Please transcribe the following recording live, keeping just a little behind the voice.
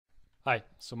Hi,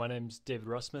 so my name's David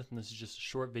Russmith, and this is just a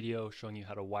short video showing you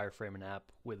how to wireframe an app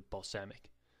with Balsamiq.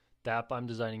 The app I'm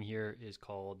designing here is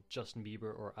called Justin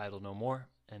Bieber or Idle No More,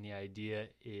 and the idea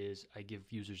is I give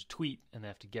users a tweet and they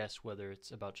have to guess whether it's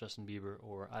about Justin Bieber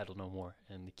or Idle No More,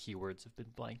 and the keywords have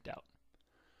been blanked out.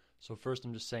 So first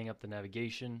I'm just setting up the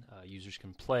navigation. Users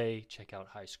can play, check out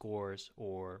high scores,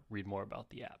 or read more about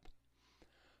the app.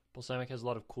 Balsamiq has a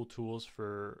lot of cool tools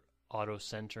for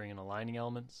auto-centering and aligning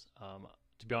elements.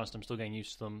 To be honest, I'm still getting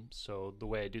used to them, so the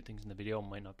way I do things in the video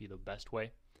might not be the best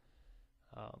way.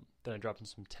 Then I dropped in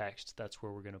some text. That's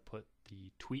where we're going to put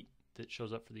the tweet that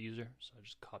shows up for the user. So I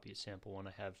just copy a sample one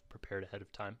I have prepared ahead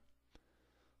of time.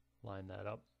 Line that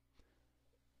up.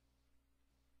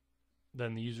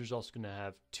 Then the user's also going to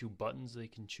have two buttons they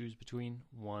can choose between.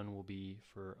 One will be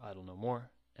for Idle No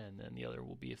More, and then the other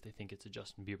will be if they think it's a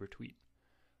Justin Bieber tweet.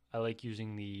 I like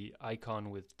using the icon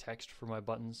with text for my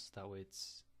buttons. That way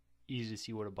it's easy to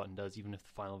see what a button does, even if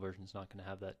the final version is not going to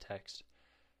have that text.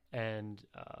 And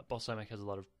Balsamiq has a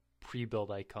lot of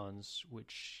pre-built icons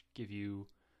which give you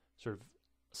sort of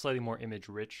slightly more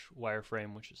image-rich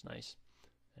wireframe, which is nice.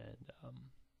 And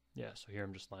yeah, so here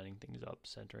I'm just lining things up,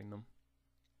 centering them.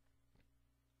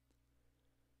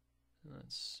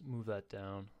 Let's move that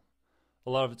down. A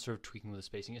lot of it's sort of tweaking with the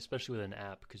spacing, especially with an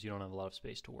app, because you don't have a lot of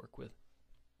space to work with.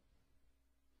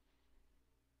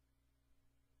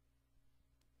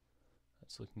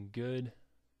 That's looking good.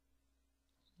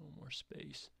 A little more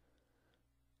space.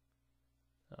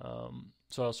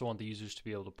 So I also want the users to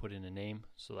be able to put in a name,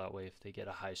 so that way if they get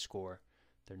a high score,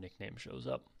 their nickname shows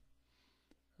up.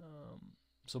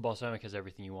 So Balsamiq has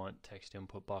everything you want: text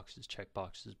input boxes,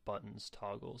 checkboxes, buttons,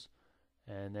 toggles,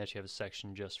 and they actually have a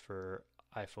section just for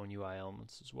iPhone UI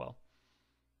elements as well.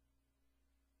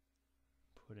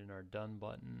 Put in our done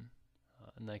button,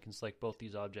 and then I can select both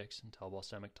these objects and tell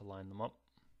Balsamiq to line them up.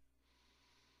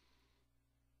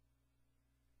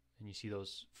 And you see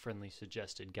those friendly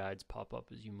suggested guides pop up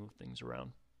as you move things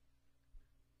around.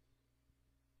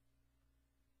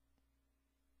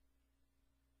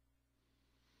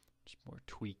 Just more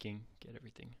tweaking, get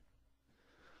everything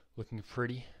looking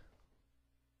pretty.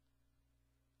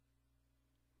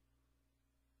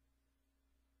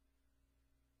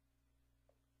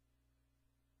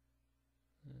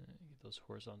 Get those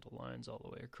horizontal lines all the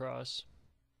way across.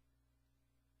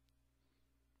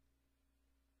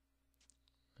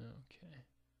 Okay.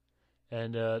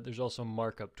 And there's also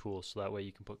Markup Tools, so that way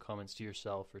you can put comments to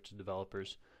yourself or to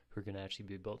developers who are going to actually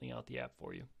be building out the app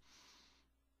for you.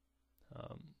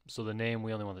 So the name,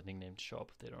 we only want the nickname to show up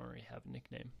if they don't already have a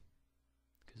nickname,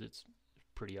 because it's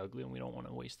pretty ugly and we don't want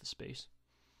to waste the space.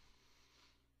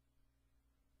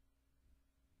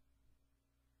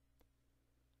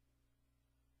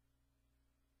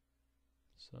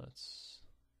 So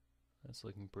that's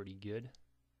looking pretty good.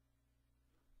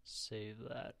 Save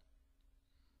that.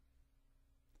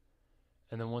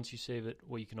 And then once you save it,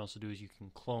 what you can also do is you can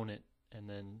clone it and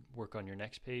then work on your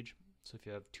next page. So if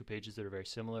you have two pages that are very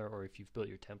similar, or if you've built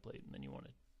your template and then you want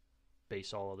to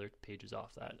base all other pages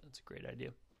off that, that's a great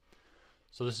idea.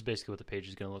 So this is basically what the page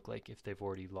is going to look like if they've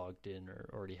already logged in or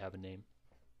already have a name.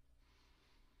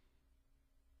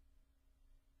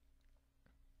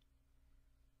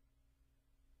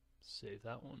 Save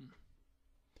that one.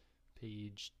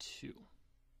 Page 2.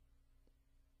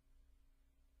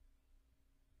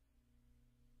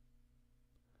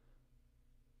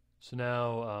 So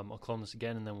now I'll clone this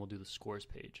again, and then we'll do the scores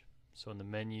page. So in the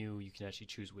menu, you can actually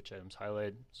choose which item's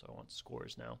highlighted. So I want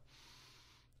scores now.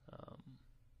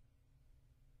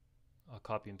 I'll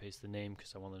copy and paste the name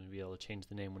because I want them to be able to change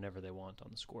the name whenever they want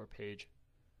on the score page.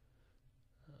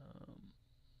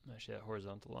 Actually, that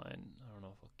horizontal line, I don't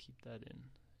know if I'll keep that in.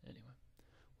 Anyway,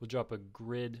 we'll drop a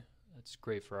grid. That's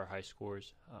great for our high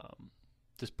scores.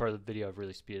 This part of the video I've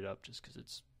really speeded up just because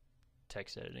it's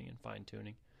text editing and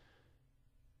fine-tuning.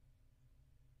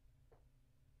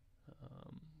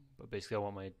 But basically I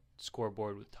want my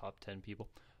scoreboard with top 10 people.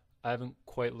 I haven't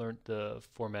quite learned the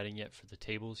formatting yet for the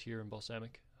tables here in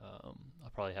Balsamiq. I'll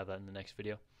probably have that in the next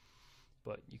video.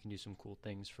 But you can do some cool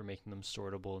things for making them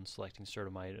sortable and selecting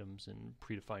certain items and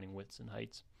predefining widths and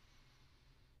heights.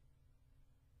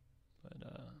 But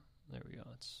there we go.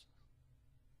 Let's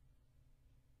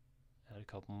add a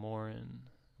couple more in.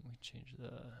 We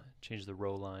change the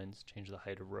row lines, change the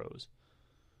height of rows.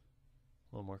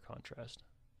 A little more contrast.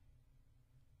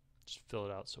 Just fill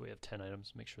it out so we have 10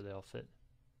 items, make sure they all fit.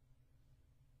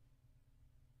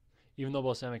 Even though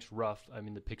Balsamiq's rough, I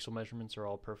mean the pixel measurements are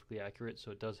all perfectly accurate, so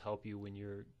it does help you when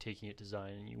you're taking it to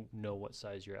design and you know what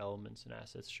size your elements and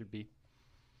assets should be.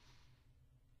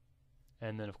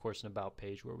 And then of course an about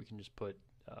page where we can just put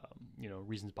you know,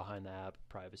 reasons behind the app,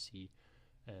 privacy,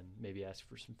 and maybe ask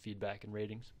for some feedback and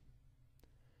ratings.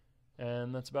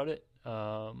 And that's about it.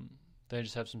 Then I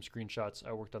just have some screenshots.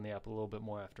 I worked on the app a little bit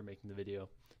more after making the video,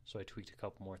 so I tweaked a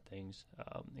couple more things,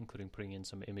 including putting in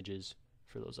some images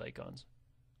for those icons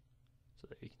so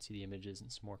that you can see the images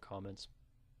and some more comments.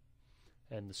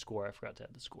 And the score, I forgot to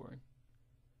add the score in.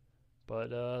 But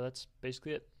that's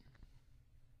basically it.